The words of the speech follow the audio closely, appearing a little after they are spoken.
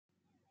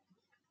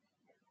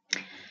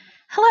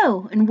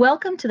Hello, and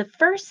welcome to the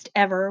first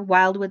ever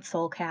Wildwood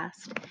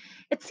Soulcast.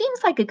 It seems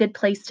like a good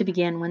place to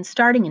begin when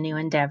starting a new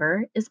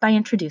endeavor is by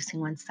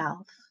introducing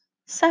oneself.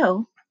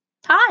 So,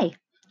 hi,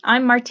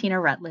 I'm Martina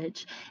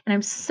Rutledge, and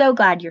I'm so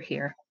glad you're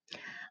here.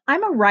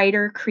 I'm a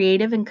writer,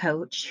 creative, and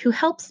coach who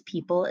helps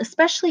people,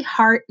 especially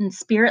heart and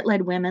spirit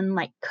led women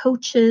like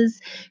coaches,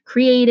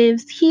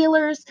 creatives,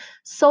 healers,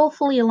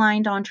 soulfully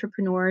aligned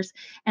entrepreneurs,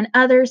 and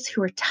others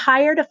who are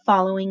tired of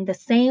following the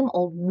same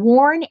old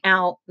worn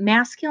out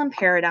masculine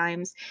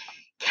paradigms,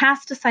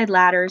 cast aside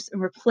ladders,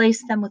 and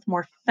replace them with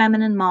more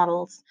feminine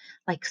models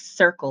like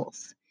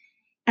circles.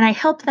 And I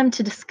help them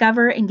to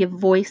discover and give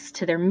voice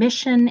to their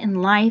mission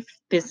in life,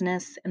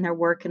 business, and their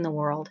work in the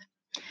world.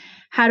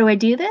 How do I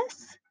do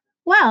this?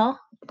 Well,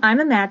 I'm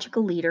a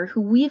magical leader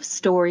who weaves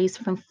stories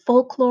from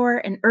folklore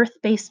and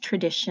earth based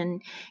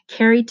tradition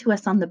carried to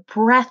us on the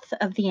breath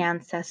of the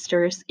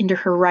ancestors into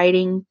her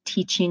writing,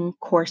 teaching,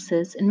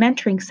 courses, and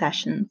mentoring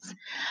sessions.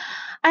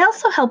 I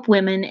also help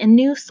women and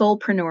new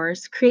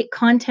soulpreneurs create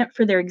content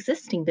for their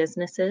existing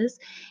businesses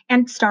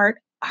and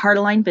start heart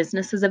aligned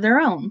businesses of their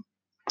own.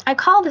 I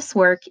call this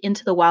work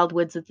Into the Wild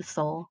Woods of the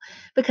Soul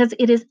because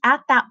it is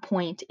at that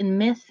point in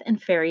myth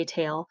and fairy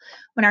tale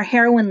when our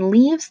heroine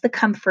leaves the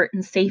comfort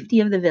and safety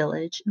of the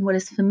village and what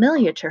is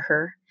familiar to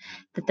her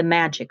that the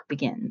magic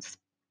begins.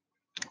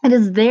 It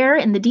is there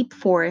in the deep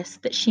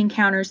forest that she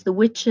encounters the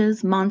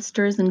witches,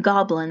 monsters, and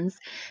goblins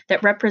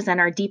that represent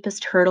our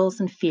deepest hurdles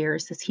and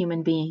fears as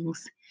human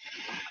beings.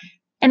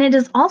 And it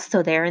is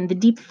also there in the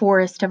deep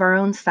forest of our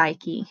own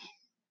psyche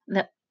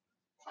that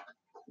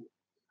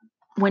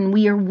when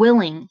we are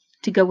willing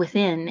to go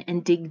within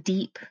and dig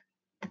deep,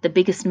 that the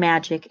biggest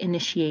magic,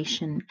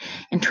 initiation,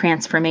 and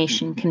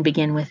transformation can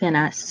begin within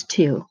us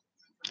too.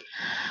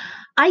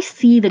 I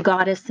see the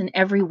goddess in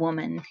every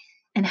woman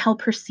and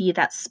help her see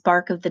that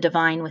spark of the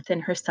divine within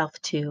herself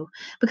too.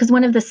 Because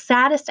one of the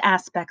saddest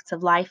aspects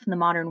of life in the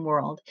modern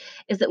world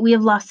is that we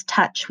have lost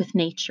touch with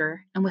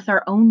nature and with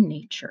our own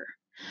nature.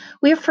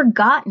 We have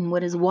forgotten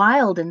what is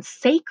wild and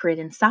sacred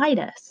inside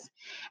us,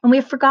 and we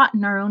have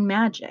forgotten our own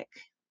magic.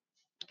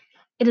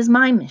 It is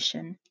my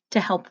mission to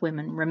help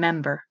women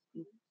remember.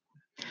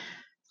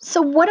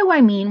 So, what do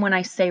I mean when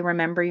I say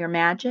remember your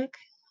magic?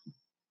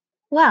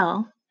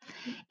 Well,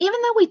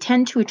 even though we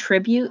tend to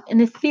attribute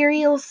an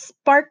ethereal,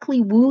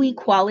 sparkly, wooey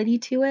quality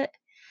to it,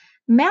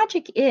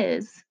 magic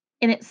is,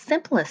 in its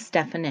simplest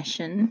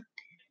definition,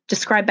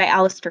 described by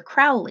Aleister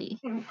Crowley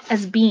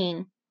as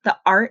being the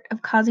art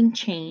of causing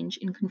change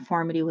in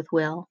conformity with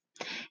will.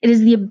 It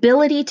is the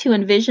ability to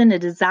envision a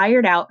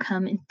desired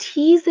outcome and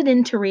tease it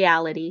into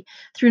reality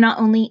through not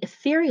only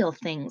ethereal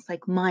things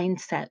like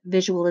mindset,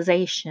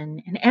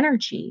 visualization, and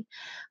energy,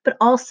 but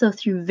also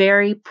through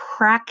very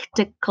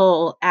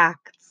practical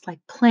acts like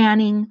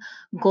planning,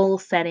 goal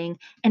setting,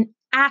 and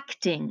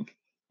acting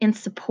in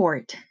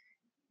support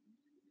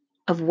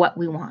of what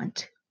we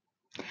want.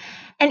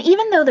 And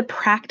even though the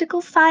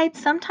practical side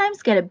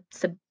sometimes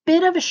gets a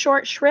bit of a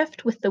short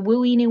shrift with the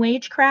wooey new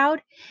age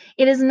crowd,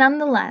 it is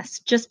nonetheless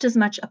just as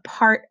much a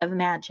part of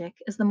magic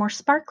as the more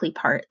sparkly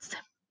parts.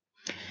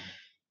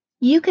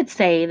 You could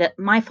say that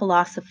my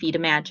philosophy to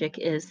magic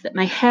is that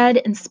my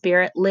head and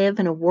spirit live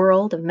in a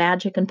world of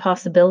magic and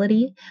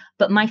possibility,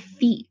 but my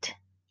feet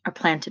are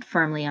planted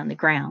firmly on the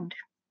ground.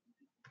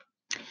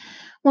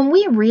 When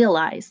we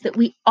realize that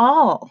we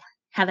all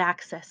have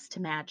access to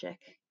magic,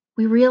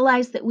 we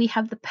realize that we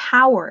have the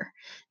power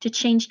to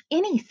change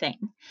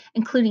anything,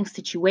 including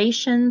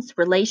situations,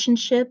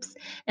 relationships,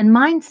 and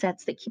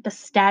mindsets that keep us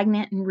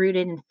stagnant and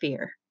rooted in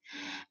fear.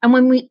 And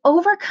when we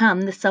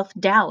overcome the self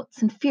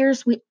doubts and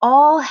fears we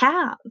all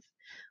have,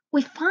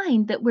 we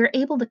find that we're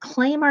able to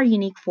claim our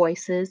unique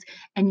voices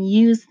and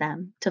use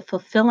them to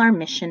fulfill our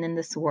mission in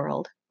this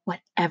world,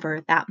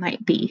 whatever that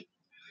might be.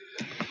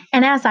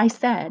 And as I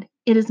said,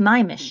 it is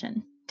my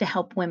mission to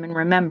help women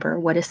remember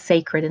what is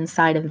sacred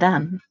inside of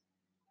them.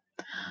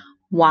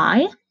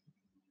 Why?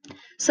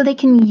 So they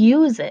can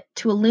use it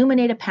to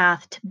illuminate a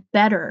path to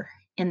better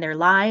in their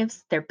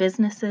lives, their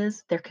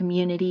businesses, their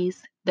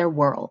communities, their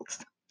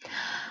worlds.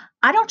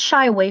 I don't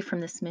shy away from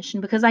this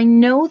mission because I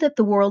know that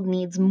the world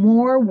needs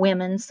more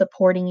women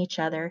supporting each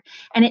other,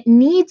 and it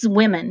needs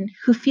women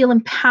who feel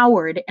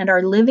empowered and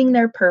are living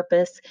their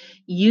purpose,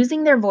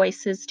 using their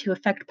voices to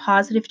affect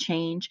positive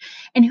change,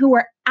 and who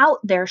are out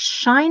there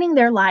shining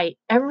their light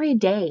every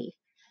day,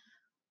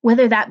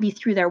 whether that be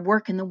through their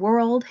work in the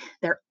world,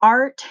 their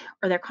art,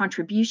 or their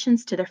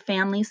contributions to their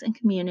families and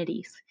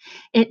communities.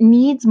 It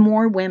needs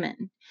more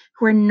women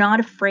who are not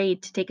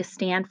afraid to take a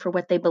stand for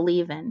what they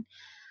believe in,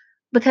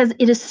 because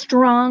it is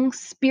strong,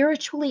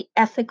 spiritually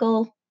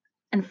ethical,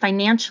 and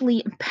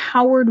financially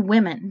empowered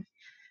women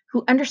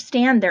who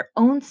understand their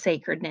own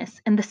sacredness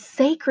and the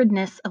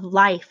sacredness of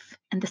life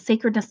and the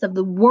sacredness of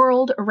the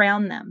world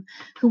around them,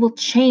 who will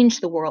change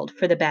the world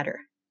for the better.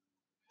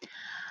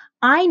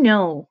 I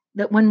know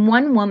that when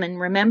one woman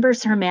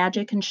remembers her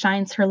magic and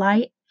shines her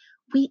light,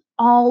 we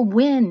all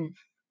win.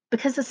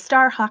 Because as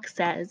Starhawk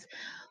says,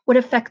 what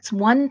affects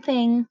one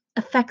thing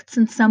affects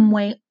in some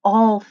way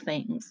all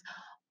things.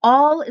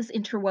 all is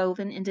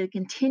interwoven into a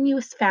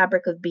continuous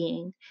fabric of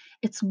being.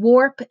 It's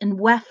warp and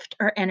weft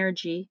our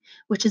energy,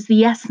 which is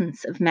the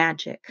essence of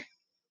magic.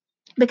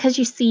 Because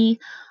you see,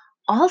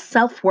 all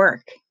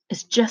self-work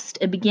is just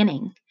a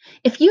beginning.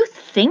 If you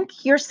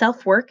think your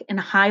self-work and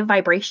high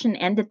vibration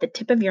end at the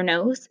tip of your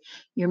nose,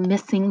 you're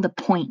missing the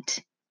point.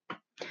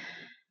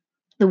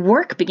 The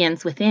work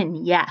begins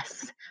within,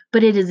 yes,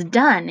 but it is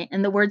done,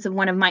 in the words of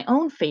one of my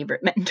own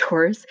favorite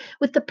mentors,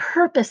 with the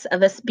purpose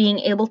of us being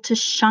able to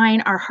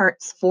shine our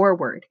hearts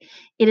forward.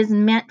 It is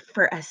meant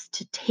for us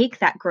to take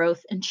that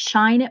growth and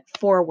shine it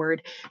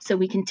forward so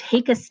we can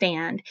take a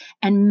stand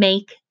and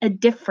make a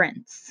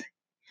difference.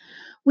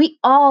 We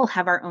all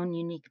have our own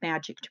unique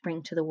magic to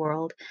bring to the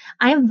world.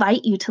 I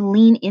invite you to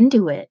lean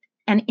into it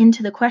and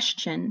into the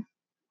question,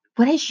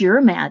 what is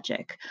your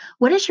magic?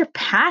 What is your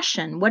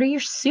passion? What are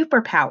your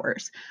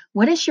superpowers?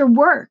 What is your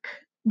work?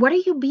 What are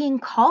you being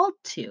called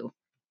to?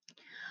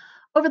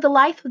 Over the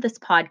life of this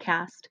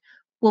podcast,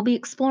 we'll be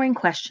exploring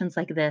questions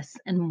like this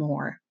and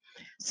more.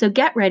 So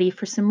get ready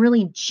for some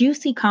really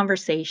juicy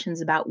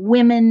conversations about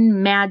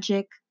women,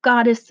 magic,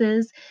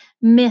 goddesses,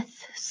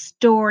 myth,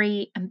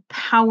 story,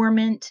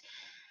 empowerment,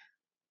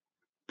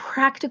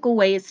 practical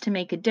ways to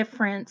make a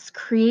difference,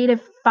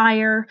 creative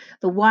fire,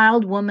 the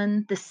wild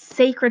woman, the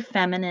sacred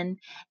feminine,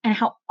 and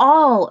how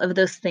all of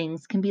those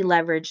things can be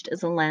leveraged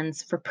as a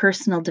lens for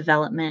personal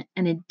development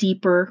and a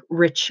deeper,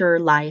 richer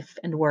life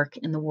and work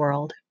in the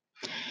world.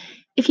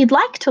 If you'd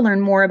like to learn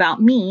more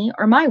about me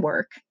or my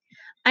work,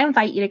 I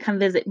invite you to come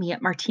visit me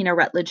at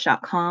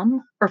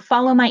martinarutledge.com or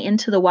follow my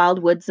Into the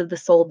Wild Woods of the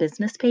Soul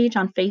business page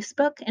on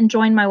Facebook and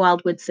join my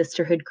Wildwood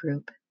Sisterhood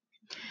group.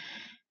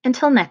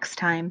 Until next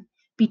time,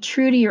 be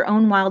true to your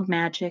own wild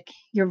magic,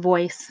 your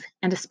voice,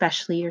 and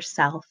especially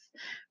yourself,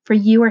 for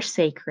you are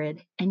sacred,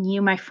 and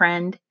you, my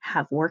friend,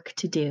 have work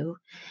to do.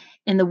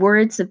 In the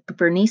words of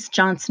Bernice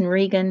Johnson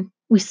Reagan,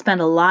 we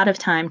spend a lot of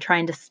time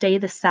trying to stay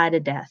this side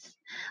of death,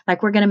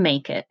 like we're going to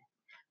make it.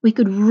 We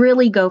could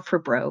really go for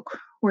broke.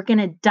 We're going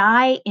to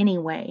die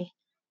anyway.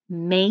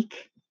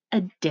 Make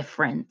a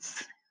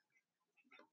difference.